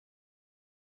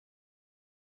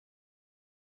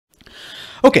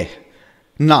Okay,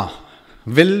 now,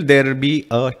 will there be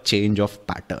a change of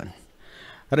pattern?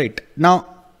 Right, now,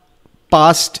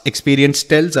 past experience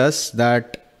tells us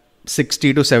that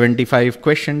 60 to 75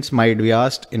 questions might be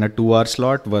asked in a 2-hour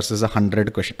slot versus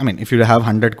 100 questions. I mean, if you have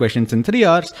 100 questions in 3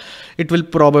 hours, it will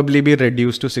probably be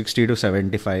reduced to 60 to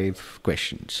 75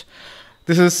 questions.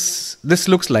 This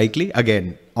looks likely.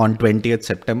 Again, on 20th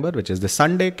September, which is the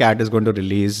Sunday, CAT is going to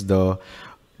release the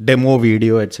demo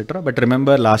video, etc. But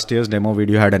remember, last year's demo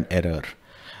video had an error,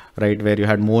 right, where you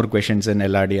had more questions in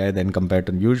LRDI than compared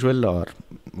to usual, or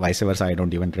vice versa. I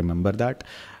don't even remember that.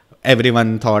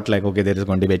 Everyone thought like, okay, there is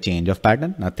going to be a change of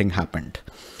pattern. Nothing happened,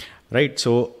 right?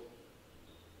 So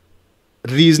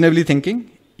reasonably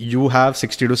thinking, you have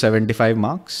 60 to 75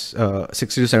 marks,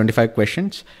 60 to 75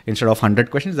 questions instead of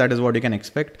 100 questions. That is what you can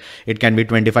expect. It can be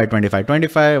 25, 25,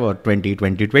 25 or 20,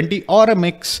 20, 20, or a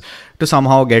mix to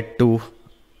somehow get to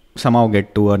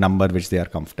a number which they are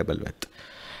comfortable with.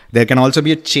 There can also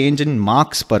be a change in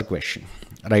marks per question,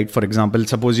 right? For example,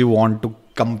 suppose you want to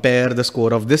compare the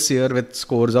score of this year with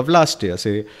scores of last year,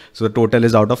 say, so the total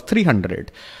is out of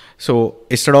 300. So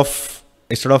instead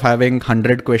of having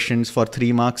 100 questions for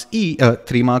 3 marks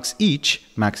each,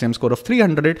 maximum score of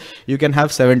 300, you can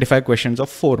have 75 questions of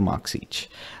 4 marks each,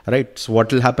 right? So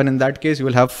what will happen in that case? You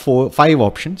will have 5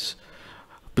 options,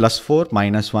 +4,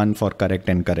 -1 for correct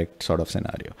and incorrect sort of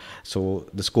scenario. So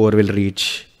the score will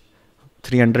reach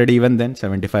 300 even then.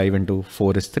 75 into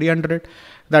 4 is 300.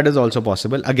 That is also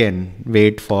possible. Again,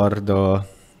 wait for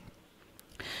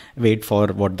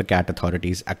what the CAT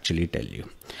authorities actually tell you.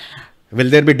 Will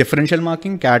there be differential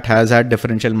marking? CAT has had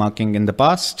differential marking in the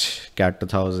past. CAT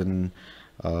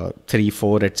 2003,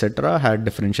 4, etc. had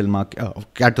differential mark.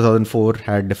 CAT 2004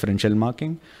 had differential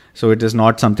marking. So it is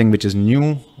not something which is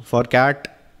new for CAT.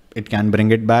 It can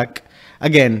bring it back.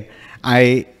 Again,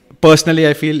 I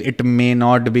feel it may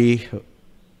not be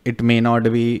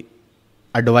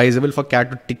advisable for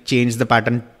CAT to change the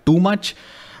pattern too much.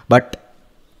 But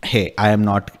hey, I am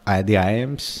not the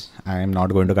IIMs. I am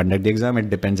not going to conduct the exam. It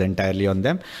depends entirely on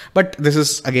them. But this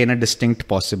is again a distinct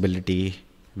possibility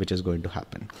which is going to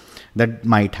happen. That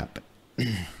might happen.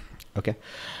 Okay.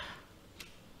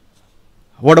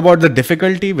 What about the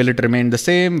difficulty? Will it remain the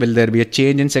same? Will there be a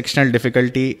change in sectional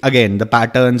difficulty? Again, the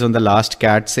patterns on the last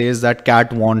CAT says that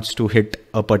CAT wants to hit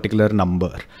a particular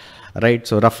number, right?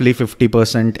 So roughly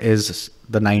 50% is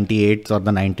the 98th or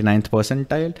the 99th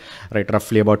percentile, right?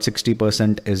 Roughly about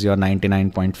 60% is your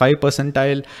 99.5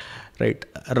 percentile, right?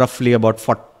 Roughly about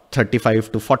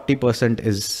 35 to 40%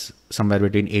 is somewhere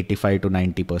between 85 to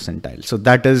 90 percentile. So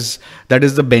that is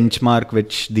the benchmark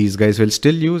which these guys will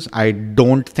still use. I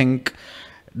don't think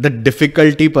the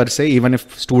difficulty per se, even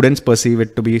if students perceive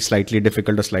it to be slightly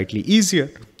difficult or slightly easier,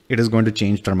 it is going to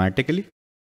change dramatically.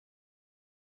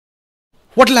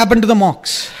 What will happen to the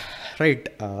mocks, right?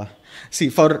 See,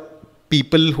 for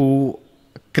people who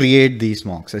create these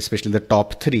mocks, especially the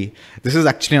top 3, this is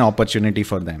actually an opportunity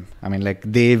for them. I mean, like,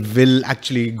 they will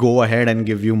actually go ahead and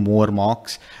give you more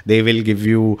mocks. They will give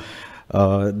you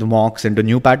the mocks into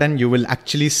new pattern. You will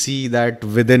actually see that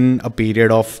within a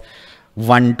period of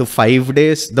 1 to 5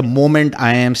 days, the moment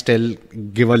I am still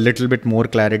give a little bit more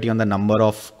clarity on the number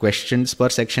of questions per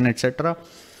section, etc.,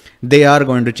 they are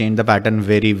going to change the pattern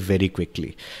very, very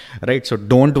quickly, right? So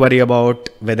don't worry about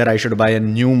whether I should buy a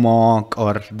new mock,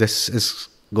 or this is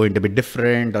going to be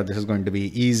different, or this is going to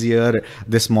be easier,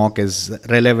 this mock is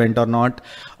relevant or not.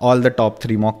 All the top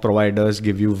 3 mock providers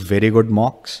give you very good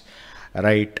mocks,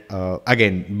 right?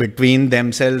 Again, between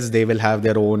themselves, they will have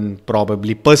their own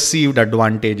probably perceived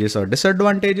advantages or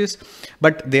disadvantages,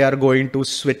 but they are going to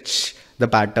switch the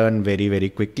pattern very, very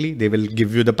quickly. They will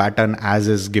give you the pattern as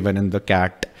is given in the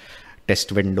CAT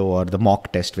test window or the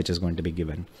mock test, which is going to be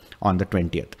given on the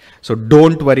 20th. So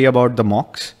don't worry about the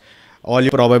mocks. All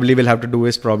you probably will have to do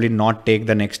is probably not take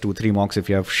the next 2-3 mocks if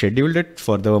you have scheduled it,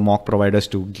 for the mock providers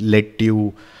to let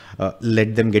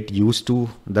them get used to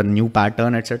the new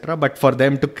pattern, etc. But for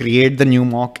them to create the new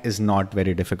mock is not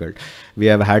very difficult. We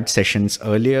have had sessions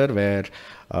earlier where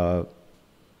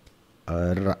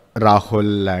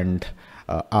Rahul and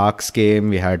Arcs came.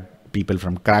 We had people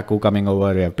from Krakow coming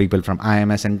over. We have people from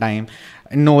IMS and Time.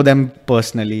 I know them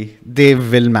personally. They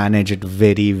will manage it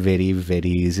very, very, very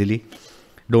easily.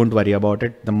 Don't worry about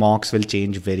it. The mocks will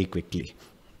change very quickly.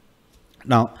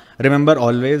 Now, remember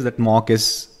always that mock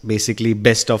is basically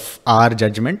best of our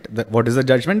judgment. What is the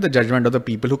judgment? The judgment of the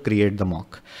people who create the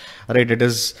mock, right? It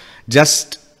is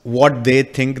just what they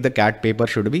think the CAT paper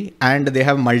should be, and they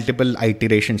have multiple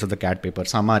iterations of the CAT paper.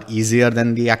 Some are easier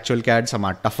than the actual CAT, some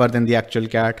are tougher than the actual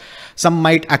CAT. Some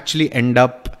might actually end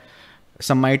up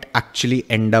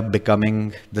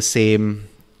becoming the same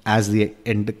as the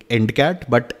end cat,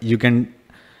 but you can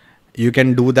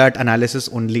do that analysis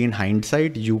only in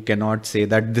hindsight. You cannot say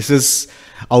that this is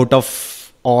out of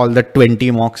all the 20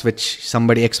 mocks which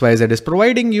somebody XYZ is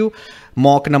providing you,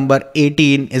 mock number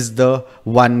 18 is the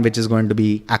one which is going to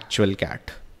be actual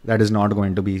cat. That is not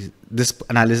going to be. This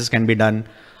analysis can be done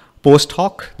post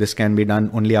hoc. This can be done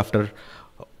only after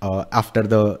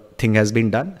the thing has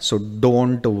been done. So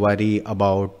don't worry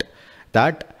about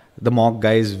that. The mock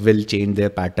guys will change their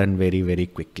pattern very, very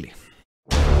quickly.